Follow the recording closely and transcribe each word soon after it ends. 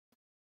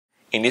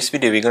In this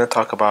video, we're going to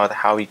talk about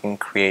how you can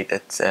create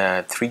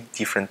three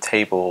different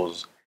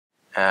tables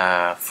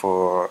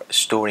for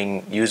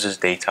storing users'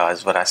 data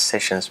as well as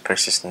sessions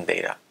persistent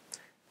data.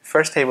 The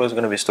first table is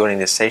going to be storing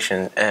the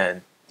session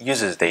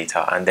users'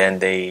 data, and then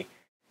the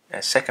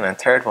second and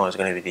third one is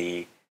going to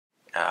be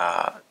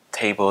the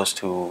tables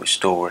to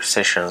store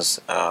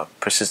sessions,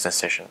 persistent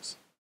sessions.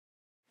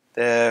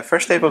 The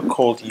first table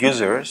called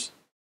users.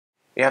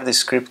 We have this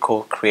script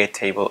called create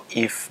table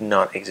if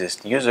not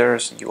exist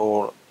users. You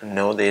all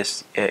know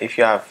this. If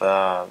you have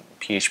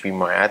PHP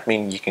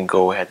MyAdmin, you can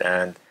go ahead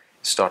and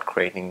start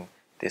creating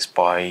this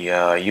by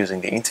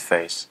using the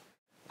interface,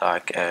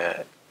 like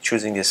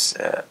choosing this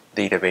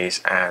database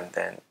and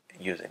then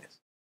using it.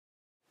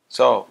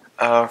 So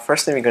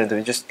first thing we're going to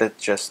do is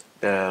let's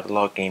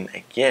log in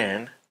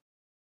again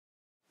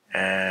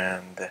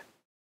and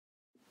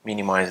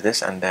minimize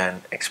this and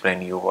then explain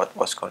to you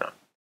what's going on.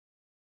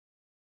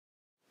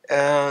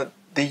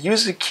 The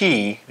user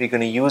key we're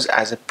going to use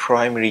as a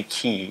primary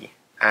key,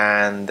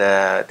 and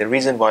the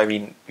reason why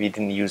we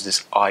didn't use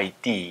this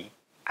ID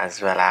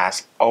as well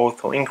as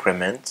auto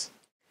increment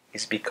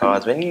is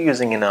because when you're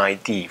using an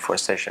ID for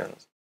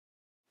sessions,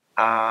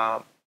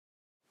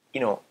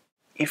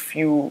 if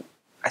you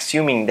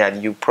assuming that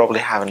you probably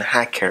have a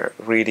hacker,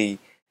 really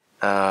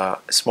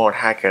smart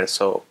hacker,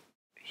 so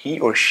he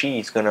or she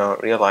is going to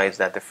realize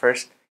that the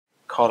first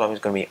column is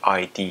going to be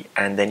ID,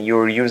 and then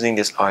you're using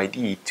this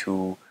ID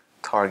to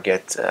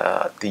target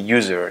the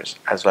users,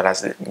 as well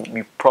as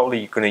you're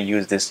probably going to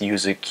use this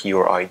user key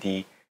or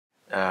ID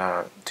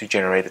to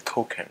generate a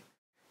token.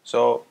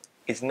 So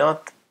it's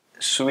not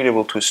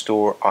suitable to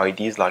store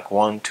IDs like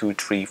 1, 2,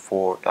 3,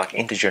 4, like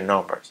integer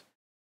numbers,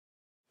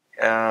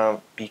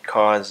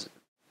 because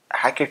a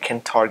hacker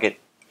can target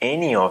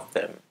any of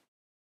them,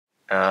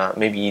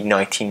 maybe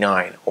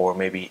 99 or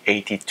maybe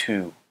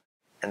 82,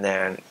 and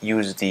then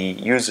use the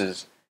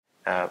user's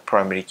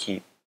primary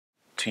key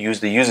to use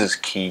the user's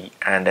key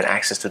and then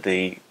access to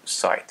the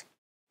site.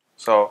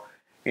 So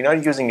we're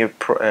not using a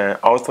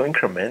auto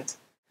increment,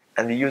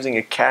 and we're using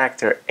a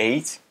character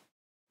 8,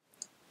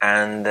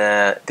 and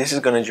this is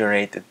going to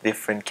generate the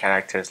different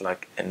characters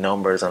like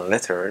numbers and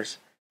letters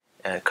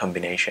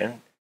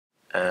combination,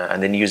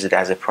 and then use it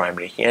as a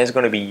primary key, and it's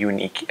going to be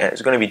unique.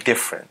 It's going to be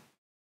different.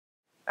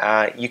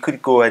 You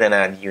could go ahead and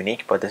add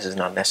unique, but this is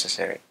not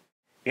necessary.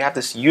 We have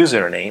this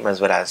username as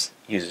well as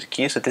user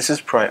key. So this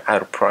is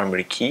our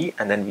primary key,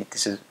 and then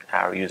this is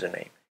our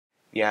username.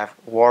 We have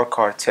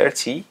varchar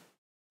 30,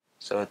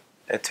 so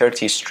a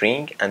 30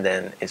 string, and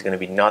then it's going to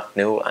be not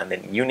null and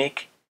then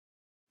unique,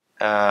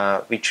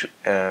 which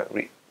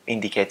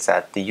indicates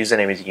that the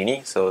username is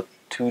unique. So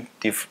two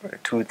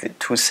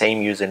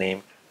same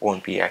username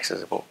won't be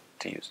accessible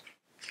to use.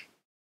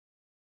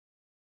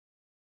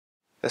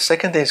 The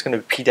second thing is going to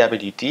be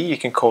PWD. You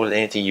can call it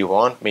anything you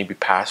want, maybe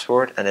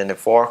password, and then the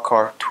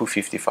varchar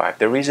 255.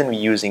 The reason we're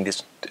using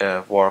this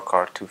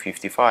varchar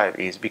 255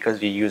 is because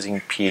we're using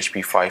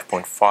PHP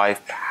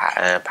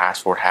 5.5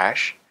 password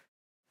hash,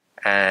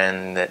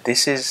 and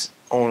this is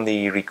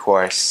only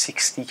requires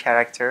 60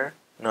 character,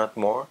 not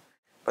more.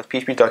 But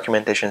PHP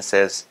documentation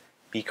says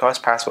because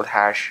password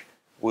hash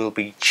will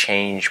be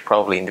changed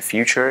probably in the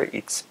future,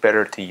 it's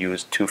better to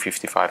use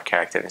 255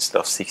 characters instead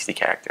of 60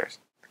 characters.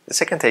 The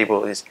second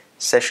table is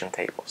sessions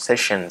table.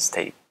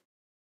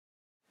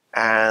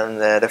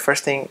 And the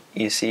first thing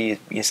you see is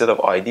instead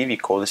of ID, we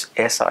call this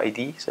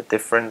SID, so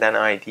different than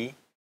ID.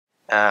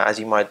 As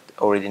you might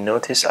already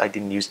notice, I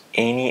didn't use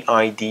any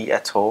ID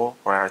at all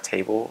for our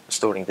table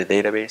storing the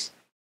database.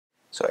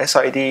 So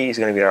SID is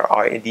going to be our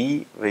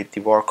ID with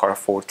the varchar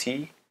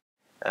 40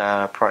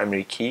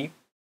 primary key,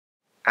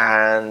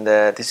 and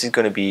this is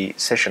going to be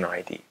session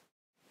ID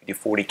with the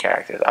 40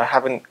 characters. I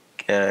haven't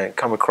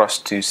come across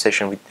to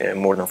session with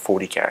more than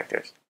 40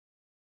 characters.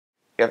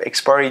 We have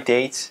expiry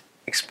date,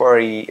 which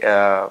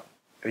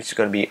is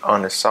going to be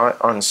unsigned.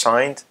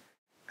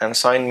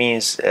 Unsigned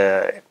means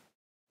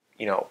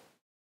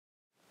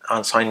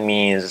unsigned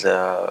means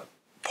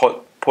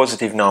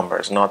positive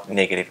numbers, not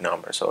negative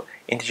numbers. So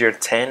integer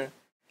 10,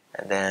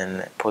 and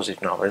then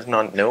positive numbers,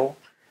 not no.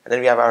 And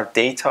then we have our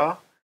data.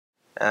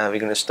 We're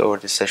going to store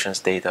the sessions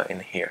data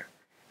in here.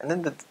 And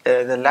then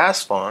the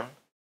last one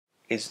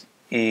is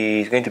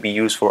going to be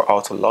used for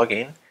auto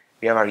login.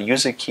 We have our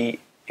user key,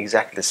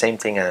 exactly the same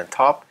thing at the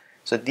top.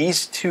 So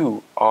these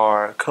two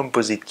are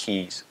composite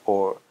keys,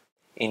 or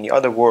in the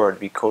other word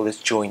we call this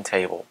join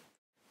table.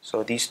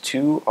 So these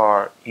two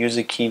are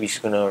user key, which is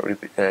going to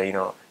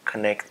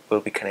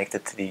will be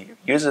connected to the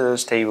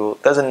users table.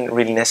 Doesn't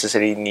really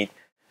necessarily need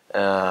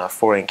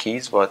foreign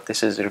keys, but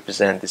this is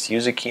represent this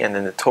user key, and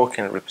then the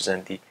token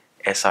represent the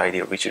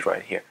SID, which is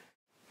right here.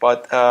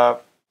 But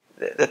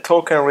the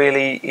token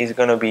really is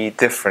going to be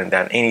different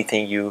than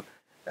anything you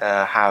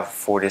have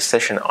for the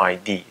session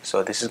ID.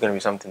 So this is going to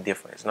be something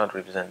different. It's not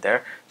represented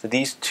there. So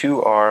these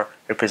two are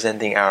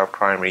representing our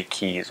primary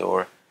keys,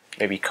 or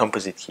maybe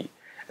composite key.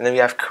 And then we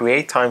have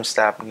create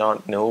timestamp,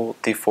 not no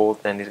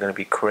default, then it's going to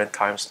be current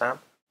timestamp.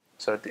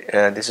 So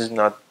this is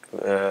not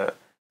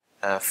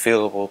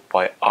fillable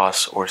by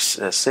us or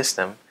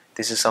system.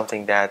 This is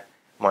something that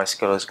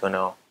MySQL is going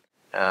to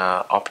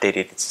update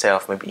it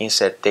itself, maybe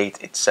insert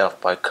date itself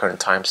by current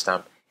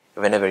timestamp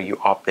whenever you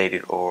update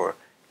it or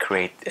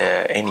create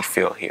any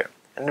field here.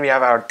 And we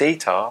have our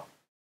data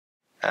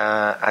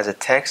as a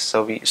text,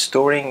 so we're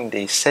storing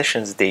the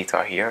sessions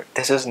data here.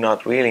 This is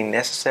not really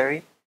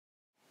necessary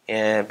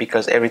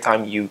because every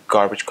time you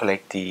garbage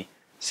collect the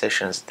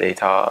sessions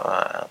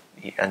data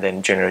and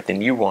then generate the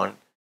new one,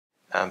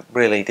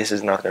 really this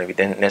is not going to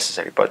be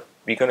necessary, but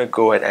we're going to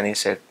go ahead and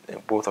insert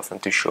both of them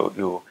to show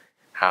you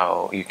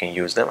how you can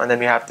use them. And then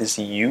we have this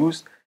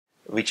use,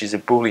 which is a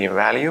Boolean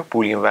value.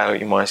 Boolean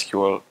value in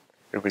MySQL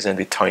represent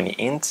with tiny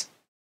int.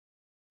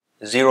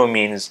 0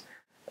 means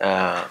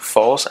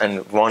false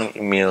and 1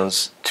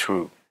 means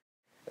true.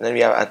 And then we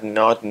have add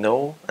not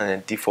null, and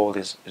then default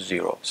is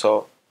 0.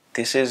 So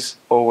this is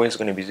always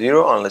going to be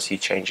 0 unless you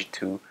change it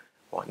to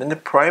 1. Then the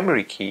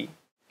primary key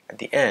at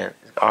the end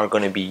are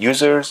going to be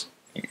user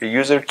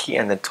key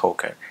and then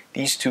token.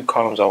 These two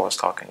columns I was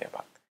talking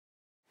about.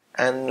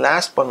 And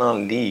last but not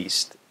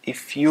least,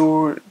 if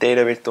your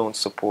database don't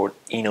support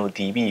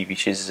InnoDB,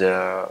 which is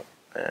an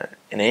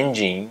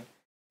engine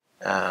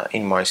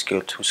in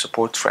MySQL to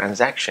support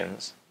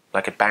transactions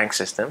like a bank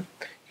system,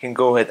 you can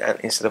go ahead and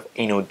instead of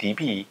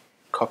InnoDB,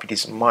 copy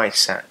this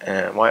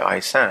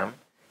myISAM,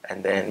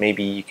 and then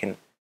maybe you can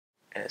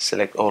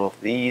select all of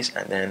these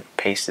and then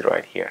paste it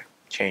right here.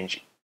 Change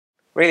it.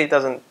 Really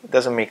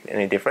doesn't make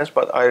any difference,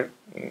 but I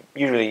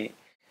usually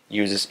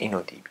use this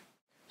InnoDB.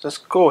 So let's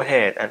go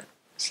ahead and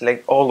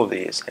select all of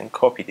these and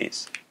copy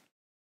this.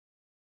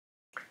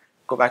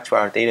 Go back to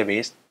our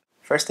database.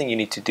 First thing you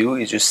need to do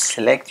is just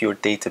select your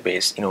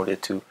database in order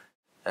to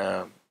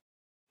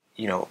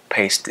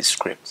paste this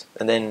script,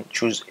 and then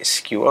choose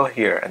SQL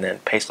here and then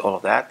paste all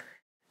of that.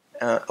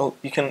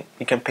 You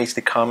can paste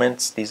the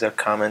comments. These are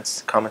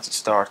comments. Comments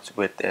start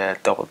with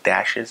double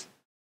dashes,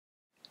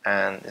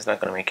 and it's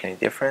not going to make any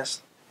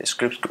difference. The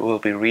script will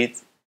be read,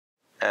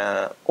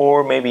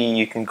 or maybe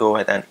you can go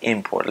ahead and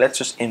import. Let's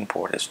just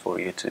import this for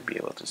you to be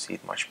able to see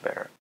it much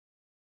better.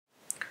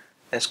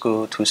 Let's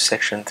go to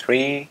section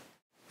 3,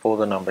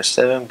 folder number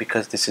 7,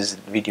 because this is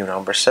video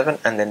number 7,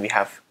 and then we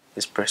have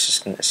this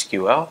persistent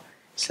SQL.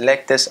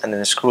 Select this and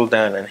then scroll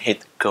down and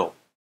hit go.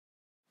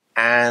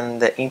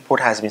 And the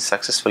import has been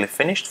successfully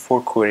finished.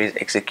 4 queries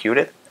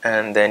executed,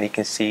 and then you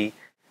can see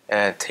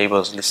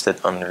tables listed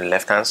on the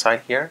left hand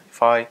side here.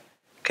 If I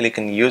click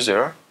on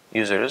users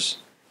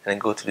and then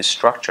go to the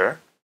structure,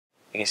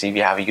 you can see we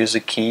have a user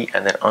key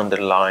and then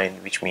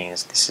underline, which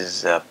means this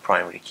is a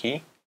primary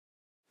key,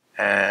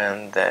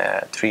 and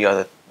 2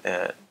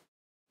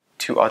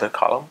 other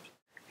columns.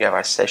 We have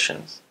our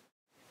sessions,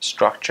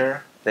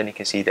 structure, then you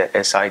can see that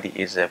SID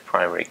is a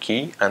primary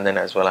key, and then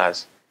as well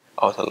as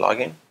auto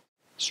login,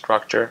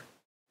 structure.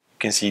 You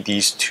can see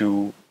these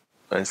 2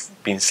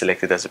 being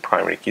selected as a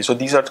primary key. So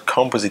these are the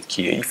composite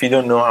key. If you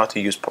don't know how to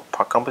use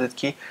composite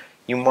key,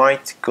 you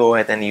might go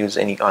ahead and use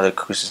any other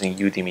courses in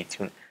Udemy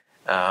to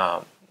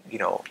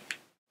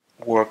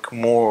work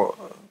more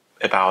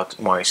about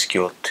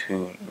MySQL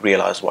to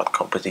realize what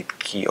composite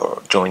key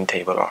or join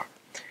table are.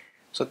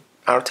 So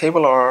our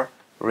table are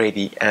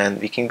ready,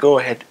 and we can go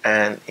ahead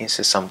and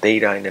insert some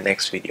data in the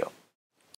next video.